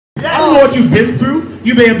I don't know what you've been through.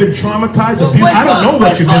 You may have been traumatized, abused. I don't know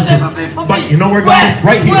what you've been through. But you know where God is?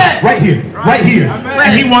 Right here, right here, right here.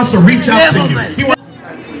 And He wants to reach out to you.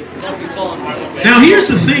 Now here's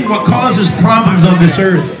the thing, what causes problems on this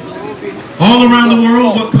earth. All around the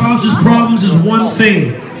world, what causes problems is one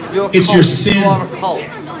thing. It's your sin.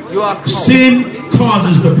 Sin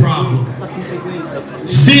causes the problem.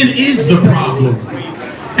 Sin is the problem.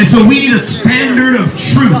 And so we need a standard of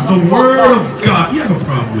truth, the Word of God. You have a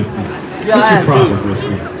problem with me. What's your problem with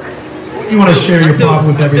me? You want to share your problem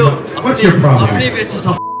with everybody? What's your problem? I believe it's just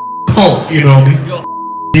a cult. Do you know me?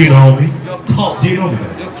 Do you know me? Do you know me?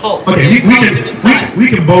 Okay, we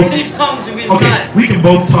can both. Okay, we can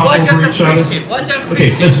both talk over each other. Okay,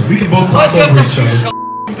 listen, we can both talk over each other.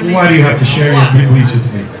 Why do you have to share your beliefs with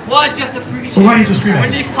me? Why do you have to preach? So why do you have to scream at me?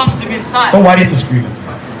 Belief comes from inside. Oh, why do you have to scream at me?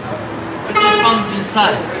 It comes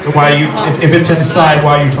inside. Why are you? If it's inside,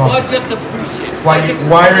 why are you talking? Why do you have to preach it?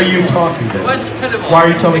 Why are you talking then? Why are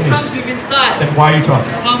you telling me? It comes from inside. Then why are you talking?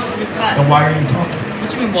 It comes from inside. Then why are you talking? What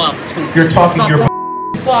do you mean why I'm talking? You're talking. You're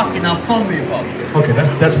fucking. I'm from you, bro. Okay,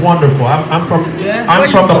 that's wonderful. I'm from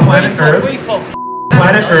the planet Earth.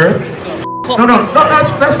 Planet Earth. No,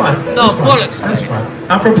 that's fine. No, bollocks. That's fine.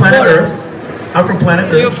 I'm from planet Earth. I'm from planet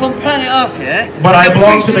Earth. You're from planet Earth, yeah? But I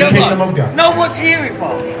belong to the kingdom of God. No one's here,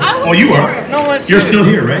 bro. Oh, you are? No one's You're still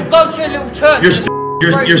here, right? Go to a little church. You're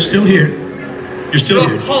still here. You're still here.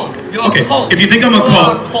 You're a cult. You're okay, a cult. if you think I'm a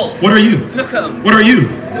cult, what are you? Look at them. What are you?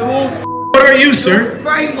 They're all what are you, sir?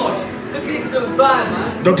 brainwashed. Look at this little guy,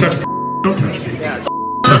 man. Don't touch me. Don't touch me. He's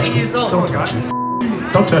Touch me. years old. Don't touch me.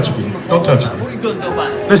 Don't touch me. Don't touch me. What are you going to do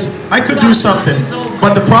about it? Listen, I could do something,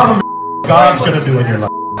 but the problem is God's going to do in your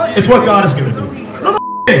life. It's what God is going to do. No,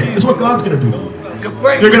 it's what God's going to do to you.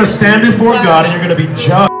 You're going to stand before God and you're going to be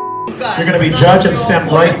judged. You're going to be judged and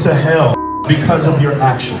sent right to hell because of your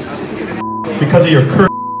actions. Because of your curse,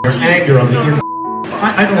 your anger on the inside.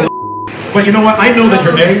 I don't know. But you know what? I know that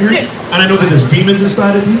you're angry, and I know that there's demons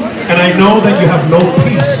inside of you, and I know that you have no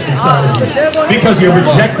peace inside of you because you're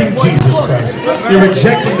rejecting Jesus Christ. You're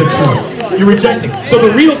rejecting the truth. You're rejecting. So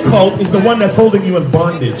the real cult is the one that's holding you in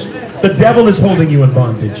bondage. The devil is holding you in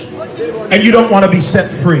bondage, and you don't want to be set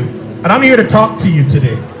free. And I'm here to talk to you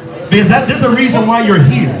today. There's a reason why you're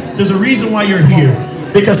here. There's a reason why you're here.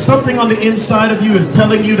 Because something on the inside of you is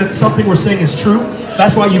telling you that something we're saying is true.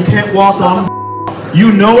 That's why you can't walk on.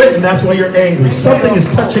 You know it, and that's why you're angry. Something is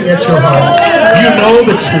touching at your heart. You know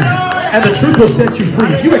the truth, and the truth will set you free.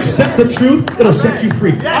 If you accept the truth, it'll set you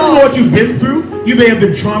free. I don't know what you've been through. You may have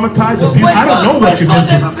been traumatized, abused. I don't know what you've been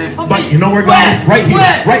through. But you know where God is? Right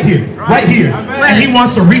here, right here, right here. And He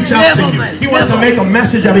wants to reach out to you. He wants to make a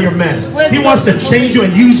message out of your mess. He wants to change you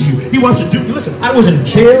and use you. He wants to do. Listen, I was in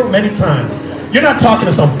jail many times. You're not talking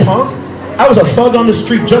to some punk. I was a thug on the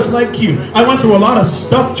street just like you. I went through a lot of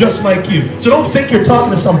stuff just like you. So don't think you're talking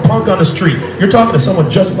to some punk on the street. You're talking to someone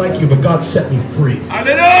just like you, but God set me free. You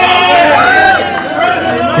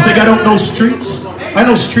think I don't know streets? I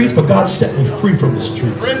know streets, but God set me free from the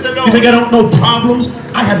streets. You think I don't know problems?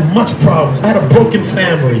 I had much problems. I had a broken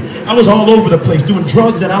family. I was all over the place doing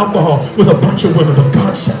drugs and alcohol with a bunch of women, but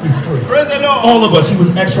God set me free. All of us. He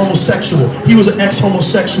was ex-homosexual. He was an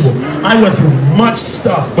ex-homosexual. I went through much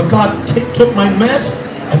stuff, but God took my mess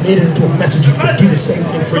and made it into a message. He could do the same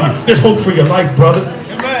thing for you. There's hope for your life, brother.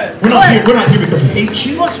 We're not here because we hate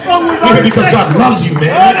you. We're here because God loves you,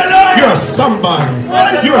 man. You're a somebody.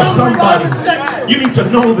 You're a somebody. You need to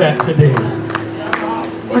know that today.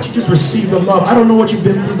 Why don't you just receive the love? I don't know what you've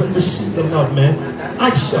been through, but receive the love, man. I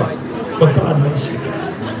suck, but God loves you,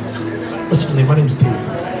 man. What's your name? My name's David.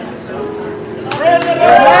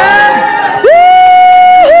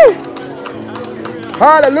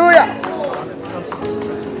 Hallelujah.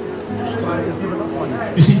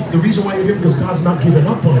 You see, the reason why you're here because God's not giving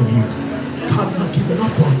up on you. God's not giving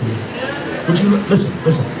up on you. Would you listen?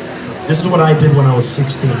 This is what I did when I was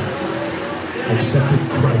 16. I accepted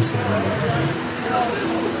Christ in my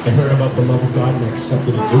life. I heard about the love of God and I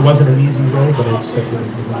accepted it. It wasn't an easy road, but I accepted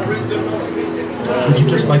the love of God. Would you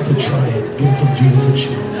just like to try it? Give Jesus a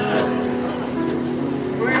chance.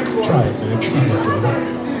 Try it, man. Try it, brother.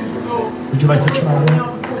 Would you like to try that?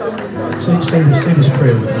 Say this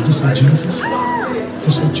prayer with me. Just say Jesus.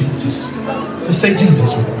 Just say Jesus. Just say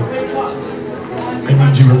Jesus with me. I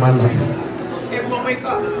need you in my life.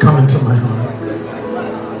 Come into my heart.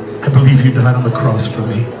 I believe you died on the cross for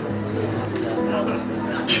me.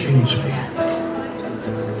 Change me.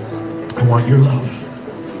 I want your love.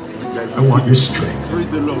 I want your strength.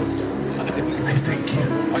 And I thank you.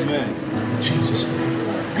 In Jesus' name.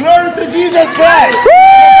 Glory to Jesus Christ.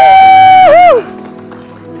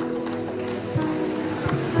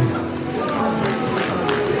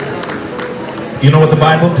 You know what the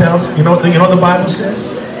Bible tells? You know what the Bible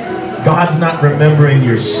says? God's not remembering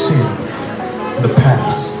your sin in the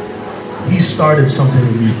past. He started something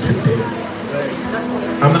in you today.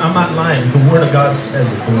 I'm not lying. The Word of God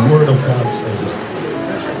says it. The Word of God says it.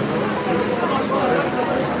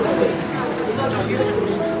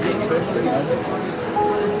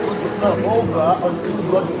 It's not over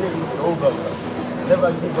until God says it's over.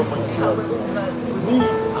 Never give up on yourself. Me,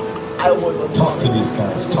 I was Talk to these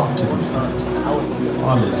guys. Talk to these guys.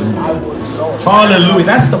 Hallelujah. I was lost. Hallelujah.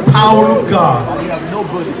 That's the power of God. I have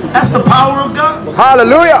nobody to That's the power of God.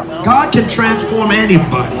 Hallelujah. God can transform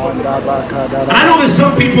anybody. And I know there's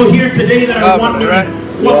some people here today that are wondering,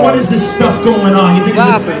 what is this stuff going on? You think it's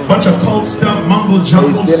just a bunch of cult stuff, mumble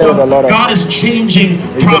jumble stuff? God is changing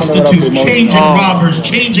prostitutes, changing robbers,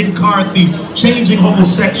 changing car thieves, changing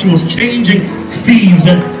homosexuals, changing thieves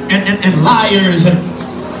and liars. And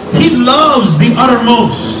He loves the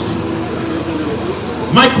uttermost.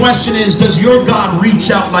 My question is, does your God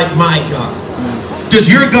reach out like my God? Does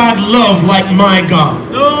your God love like my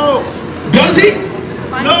God? No. Does He?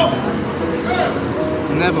 No.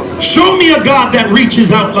 Never. Show me a God that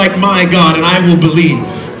reaches out like my God and I will believe.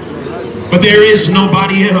 But there is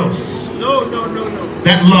nobody else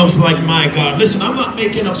that loves like my God. Listen, I'm not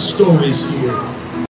making up stories here.